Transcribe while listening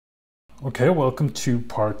Okay, welcome to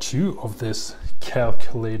part 2 of this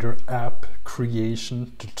calculator app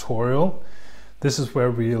creation tutorial. This is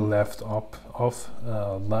where we left off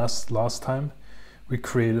last time. We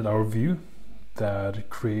created our view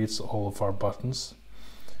that creates all of our buttons,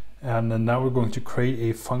 and now we're going to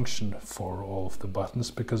create a function for all of the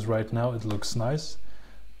buttons, because right now it looks nice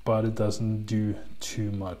but it doesn't do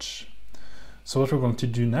too much. So what we're going to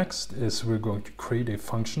do next is we're going to create a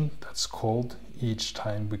function that's called each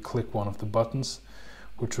time we click one of the buttons,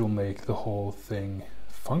 which will make the whole thing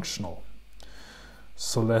functional.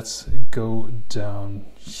 So let's go down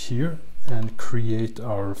here and create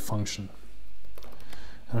our function.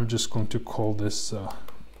 And I'm just going to call this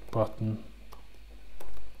button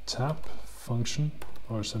tap function,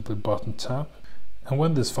 or simply button tap. And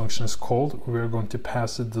when this function is called, we're going to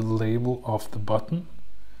pass it the label of the button,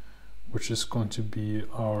 which is going to be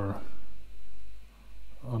our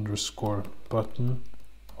underscore button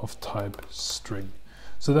of type string.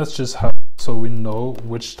 So that's just how, so we know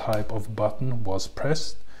which type of button was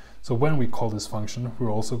pressed. So when we call this function,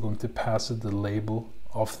 we're also going to pass it the label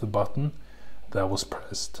of the button that was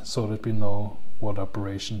pressed, so that we know what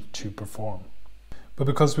operation to perform. But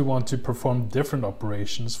because we want to perform different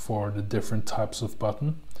operations for the different types of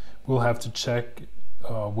button, we'll have to check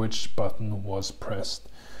which button was pressed.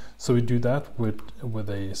 So we do that with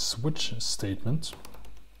a switch statement,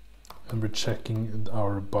 and we're checking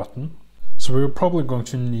our button. So we're probably going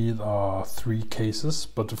to need 3 cases,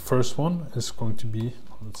 but the first one is going to be,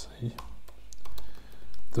 let's see,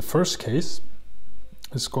 the first case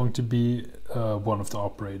is going to be one of the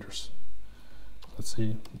operators. Let's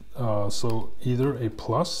see, so either a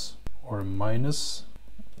plus or a minus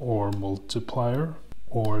or multiplier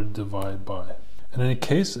or divide by. And in a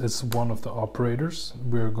case it's one of the operators,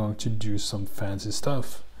 we're going to do some fancy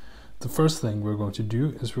stuff. The first thing we're going to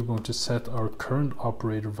do is we're going to set our current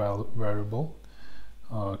operator variable,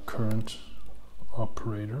 current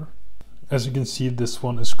operator. As you can see, this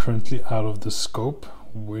one is currently out of the scope,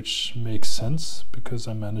 which makes sense because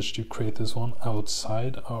I managed to create this one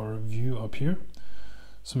outside our view up here.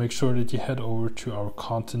 So make sure that you head over to our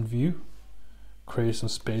content view, create some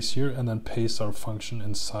space here, and then paste our function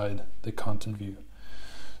inside the content view.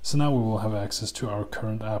 So now we will have access to our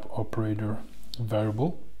current app operator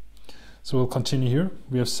variable. So we'll continue here.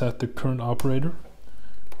 We have set the current operator,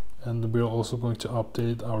 and we're also going to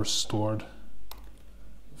update our stored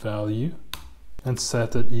value and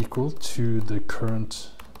set it equal to the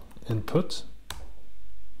current input.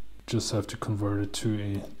 Just have to convert it to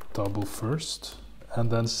a double first,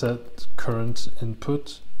 and then set current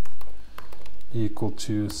input equal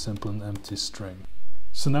to simple and empty string.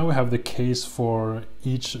 So now we have the case for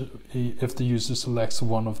each, if the user selects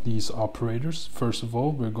one of these operators. First of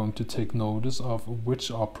all, we're going to take notice of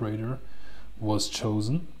which operator was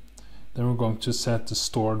chosen. Then we're going to set the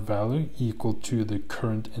stored value equal to the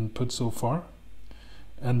current input so far.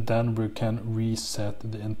 And then we can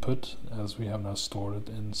reset the input, as we have now stored it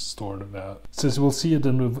in stored value. Since we'll see it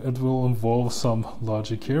will involve some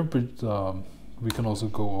logic here, but we can also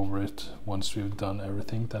go over it once we've done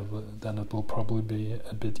everything. Then it will probably be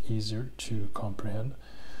a bit easier to comprehend.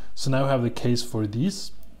 So now we have the case for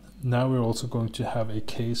these. Now we're also going to have a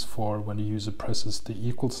case for when the user presses the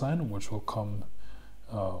equal sign, which will come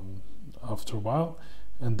after a while,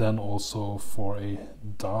 and then also for a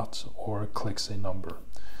dot or clicks a number.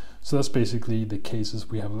 So that's basically the cases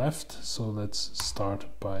we have left. So let's start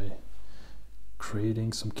by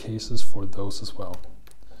creating some cases for those as well.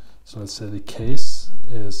 So let's say the case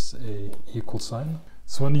is a equal sign.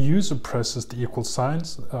 So when the user presses the equal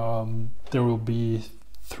signs, there will be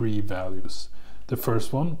 3 values. The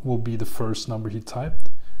first one will be the first number he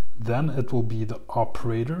typed, then it will be the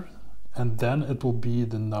operator, and then it will be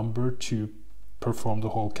the number to perform the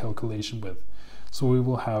whole calculation with. So we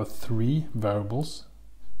will have 3 variables.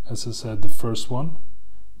 As I said, the first one,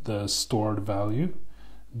 the stored value,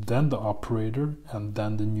 then the operator, and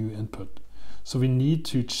then the new input. So we need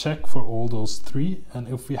to check for all those 3, and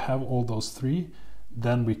if we have all those 3,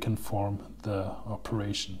 then we can form the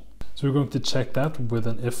operation. So we're going to check that with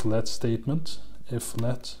an if let statement. If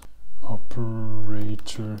let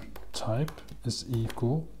operator type is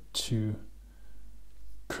equal to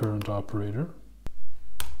current operator,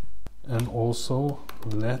 and also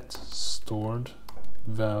let stored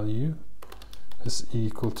value is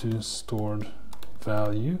equal to stored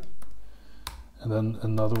value. And then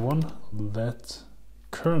another one, let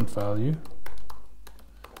current value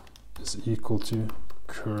is equal to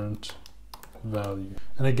current value.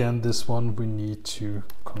 And again, this one we need to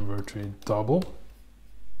convert to a double,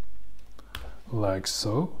 like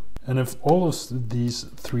so. And if all of these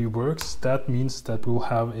three works, that means that we'll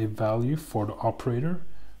have a value for the operator,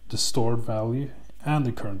 the stored value, and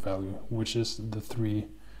the current value, which is the three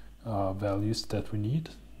values that we need.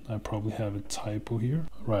 I probably have a typo here.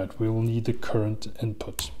 Right, we will need the current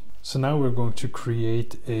input. So now we're going to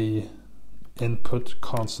create a input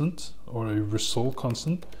constant or a result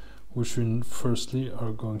constant, which we firstly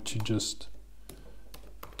are going to just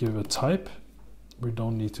give a type. We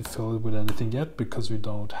don't need to fill it with anything yet because we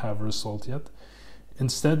don't have a result yet.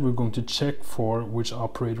 Instead, we're going to check for which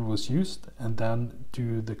operator was used and then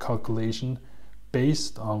do the calculation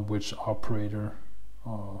based on which operator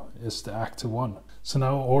is the active one. So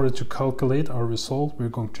now in order to calculate our result, we're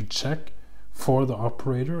going to check for the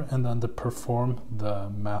operator and then to perform the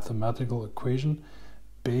mathematical equation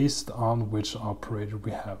based on which operator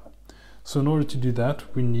we have. So in order to do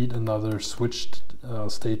that, we need another switch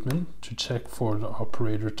statement to check for the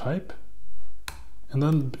operator type. And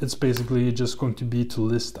then it's basically just going to be to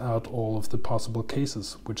list out all of the possible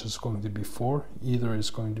cases, which is going to be 4. Either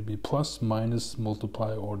is going to be plus, minus,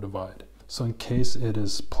 multiply, or divide. So in case it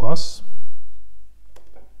is plus,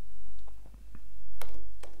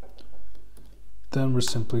 then we're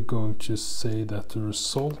simply going to say that the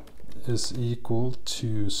result is equal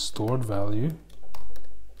to stored value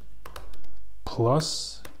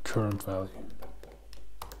plus current value.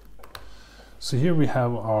 So here we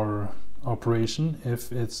have our operation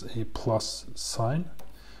if it's a plus sign,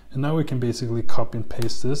 and now we can basically copy and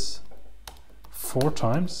paste this 4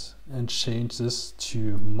 times and change this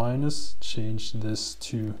to minus, change this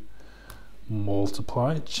to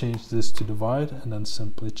multiply, change this to divide, and then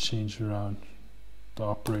simply change around the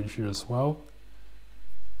operator here as well,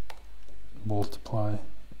 multiply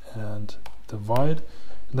and divide.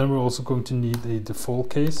 And then we're also going to need a default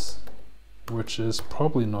case, which is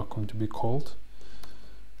probably not going to be called,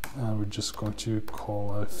 and we're just going to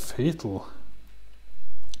call a fatal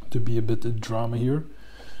to be a bit of drama here.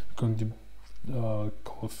 We're going to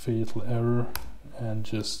call a fatal error and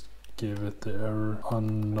just give it the error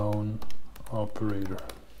unknown operator,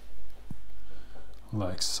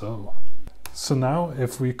 like so. So now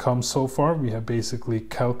if we come so far, we have basically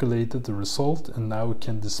calculated the result, and now we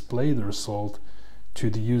can display the result to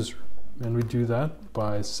the user. And we do that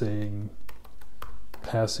by saying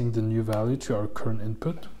passing the new value to our current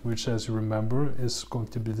input, which, as you remember, is going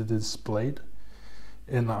to be displayed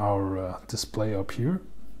in our display up here.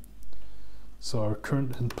 So our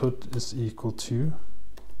current input is equal to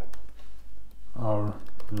our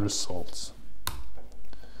results,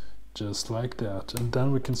 just like that. And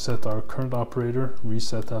then we can set our current operator,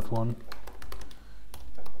 reset that one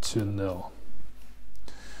to nil.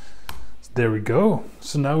 There we go.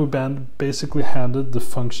 So now we basically handed the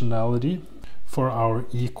functionality for our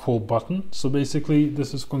equal button. So basically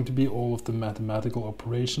this is going to be all of the mathematical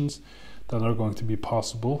operations that are going to be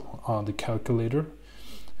possible on the calculator.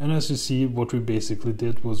 And as you see, what we basically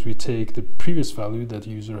did was we take the previous value that the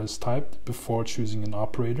user has typed before choosing an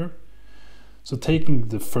operator. So taking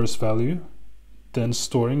the first value, then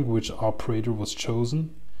storing which operator was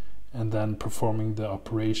chosen, and then performing the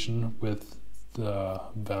operation with the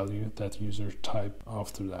value that user typed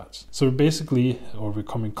after that. So basically, or we're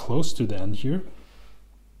coming close to the end here.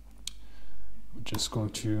 We're just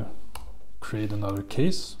going to create another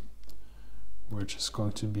case, which is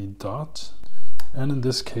going to be dot. And in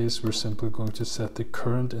this case, we're simply going to set the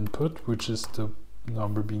current input, which is the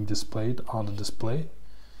number being displayed on the display,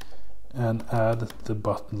 and add the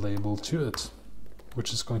button label to it,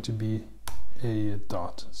 which is going to be a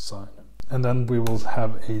dot sign. And then we will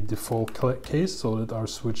have a default case so that our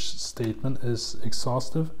switch statement is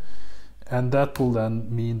exhaustive, and that will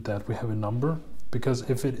then mean that we have a number, because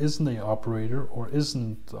if it isn't an operator or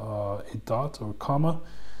isn't a dot or comma,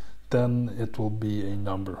 then it will be a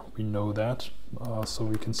number. We know that, so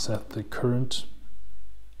we can set the current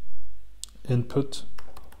input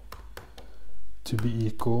to be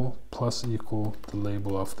equal plus equal the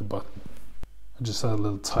label of the button. I just had a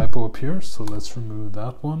little typo up here, so let's remove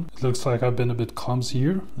that one. It looks like I've been a bit clumsy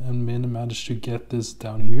here and managed to get this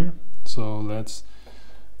down here. So let's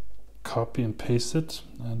copy and paste it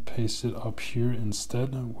up here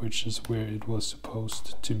instead, which is where it was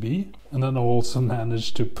supposed to be. And then I also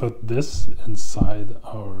managed to put this inside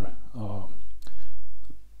our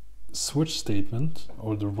switch statement,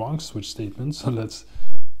 or the wrong switch statement. So let's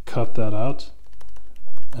cut that out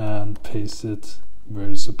and paste it where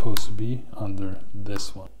it's supposed to be, under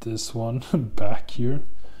this one. This one back here.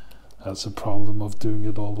 That's a problem of doing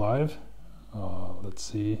it all live. Let's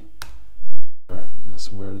see.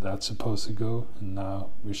 That's where that's supposed to go, and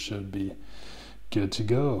now we should be good to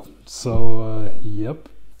go. So yep,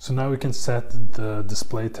 So now we can set the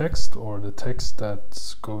display text, or the text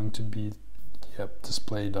that's going to be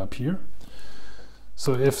displayed up here.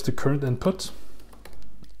 So if the current input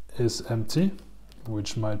is empty,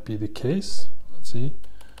 which might be the case, let's see,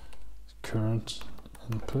 current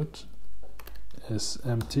input is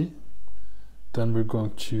empty, then we're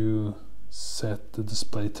going to set the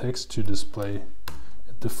display text to display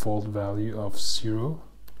a default value of 0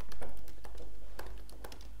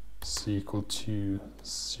 is equal to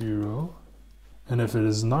 0. And if it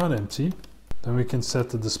is not empty, then we can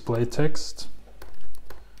set the display text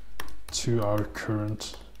to our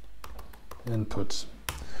current input.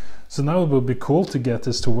 So now it will be cool to get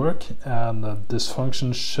this to work, and this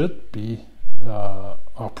function should be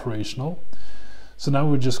operational. So now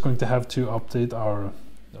we're just going to have to update our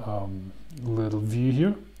little view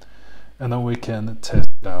here, and then we can test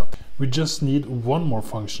it out. We just need one more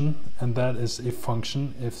function, and that is a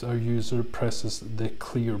function if our user presses the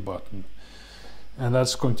clear button. And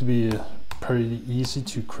that's going to be pretty easy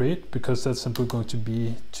to create, because that's simply going to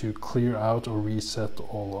be to clear out or reset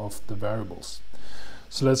all of the variables.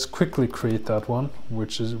 So let's quickly create that one,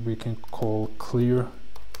 which is we can call clear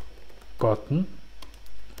button.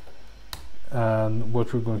 And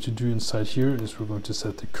what we're going to do inside here is we're going to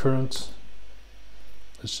set the current.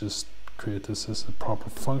 Let's just create this as a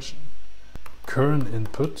proper function. Current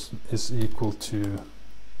input is equal to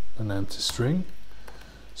an empty string.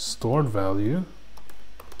 Stored value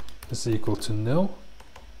is equal to nil.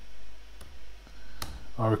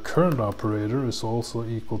 Our current operator is also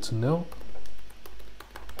equal to nil.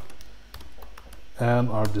 And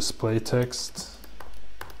our display text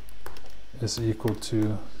is equal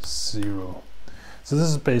to 0. So this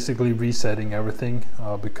is basically resetting everything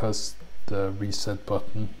because the reset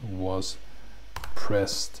button was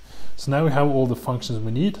pressed. So now we have all the functions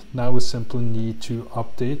we need. Now we simply need to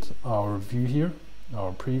update our view here,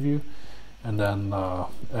 our preview, and then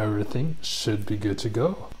everything should be good to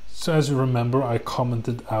go. So as you remember, I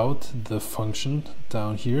commented out the function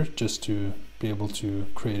down here just to be able to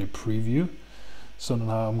create a preview. So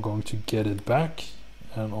now I'm going to get it back,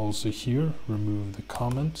 and also here remove the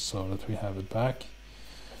comment so that we have it back.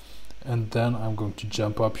 And then I'm going to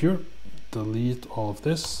jump up here, delete all of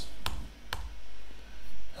this,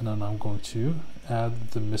 and then I'm going to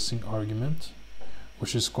add the missing argument,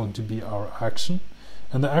 which is going to be our action.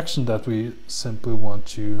 And the action that we simply want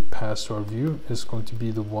to pass to our view is going to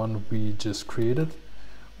be the one we just created,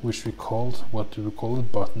 which we called, what do we call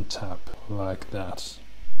it, button tap, like that.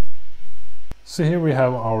 So here we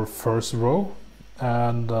have our first row,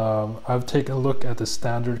 and I've taken a look at the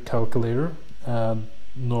standard calculator, and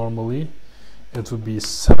normally it would be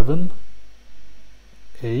 7,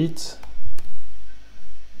 8,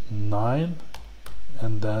 9,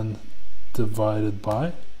 and then divided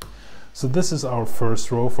by. So this is our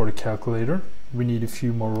first row for the calculator. We need a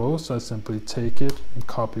few more rows, so I simply take it and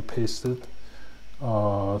copy paste it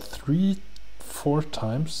 3-4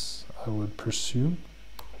 times, I would presume,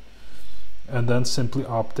 and then simply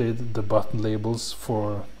update the button labels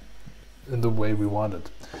for in the way we want it.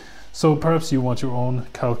 So perhaps you want your own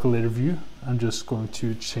calculator view. I'm just going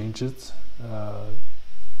to change it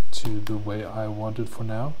to the way I want it for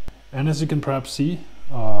now. And as you can perhaps see,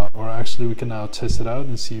 or actually we can now test it out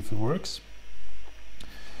and see if it works.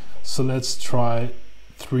 So let's try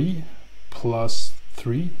 3 plus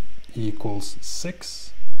 3 equals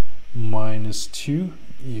 6, minus 2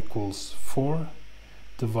 equals 4,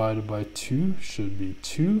 divided by 2 should be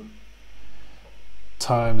 2,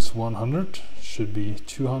 times 100 should be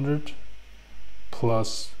 200,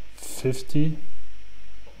 plus 50.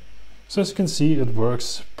 So as you can see, it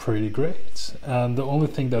works pretty great. And the only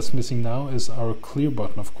thing that's missing now is our clear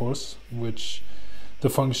button, of course, which the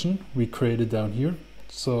function we created down here.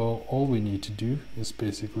 So all we need to do is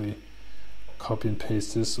basically copy and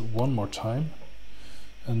paste this one more time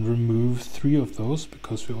and remove 3 of those,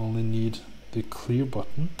 because we only need the clear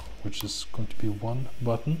button, which is going to be one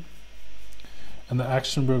button. And the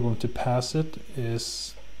action we're going to pass it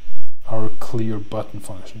is our clear button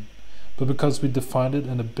function. But because we defined it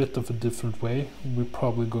in a bit of a different way, we're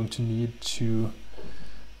probably going to need to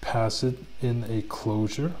pass it in a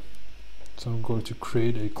closure. So I'm going to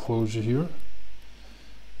create a closure here,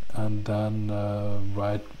 and then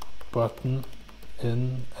write button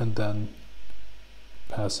in, and then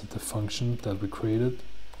pass it the function that we created,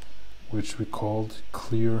 which we called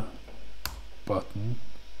clear button,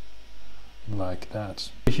 like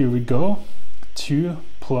that. Here we go. 2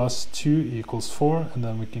 plus 2 equals 4, and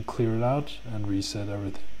then we can clear it out and reset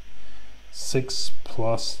everything. 6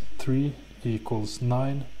 plus 3 equals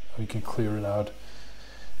 9, we can clear it out,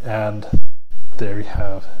 and there you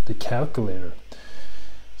have the calculator.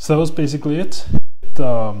 So that was basically it.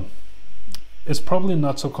 It's probably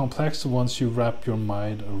not so complex once you wrap your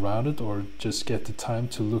mind around it or just get the time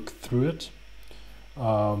to look through it.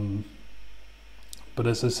 But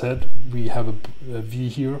as I said, we have a V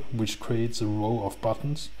here which creates a row of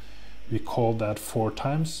buttons. We call that 4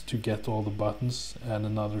 times to get all the buttons, and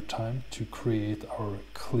another time to create our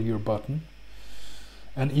clear button.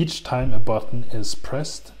 And each time a button is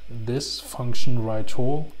pressed, this function right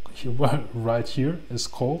here is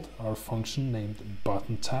called our function named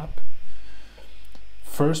button tap.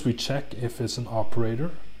 First we check if it's an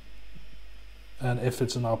operator, and if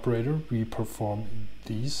it's an operator we perform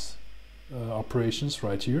these operations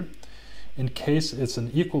right here. In case it's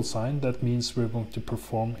an equal sign, that means we're going to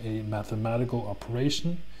perform a mathematical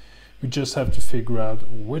operation. We just have to figure out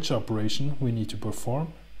which operation we need to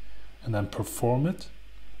perform, and then perform it,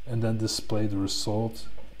 and then display the result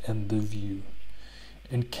in the view.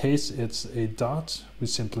 In case it's a dot, we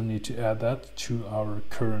simply need to add that to our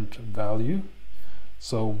current value.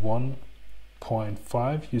 So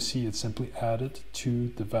 1.5, you see it's simply added to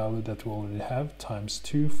the value that we already have, times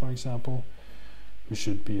 2 for example. We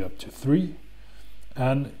should be up to 3.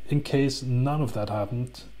 And in case none of that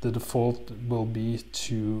happened, the default will be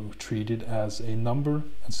to treat it as a number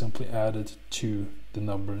and simply add it to the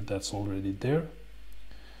number that's already there.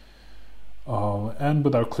 And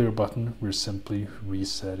with our clear button, we're simply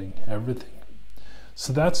resetting everything.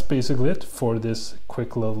 So that's basically it for this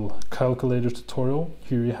quick little calculator tutorial.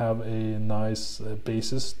 Here you have a nice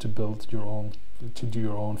basis to build your own, to do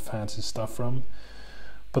your own fancy stuff from.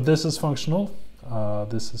 But this is functional.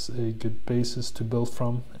 This is a good basis to build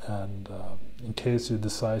from, and in case you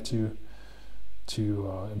decide to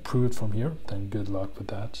improve it from here, then good luck with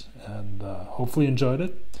that, and hopefully you enjoyed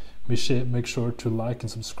it. Make sure to like and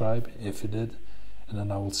subscribe if you did, and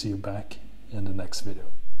then I will see you back in the next video.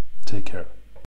 Take care.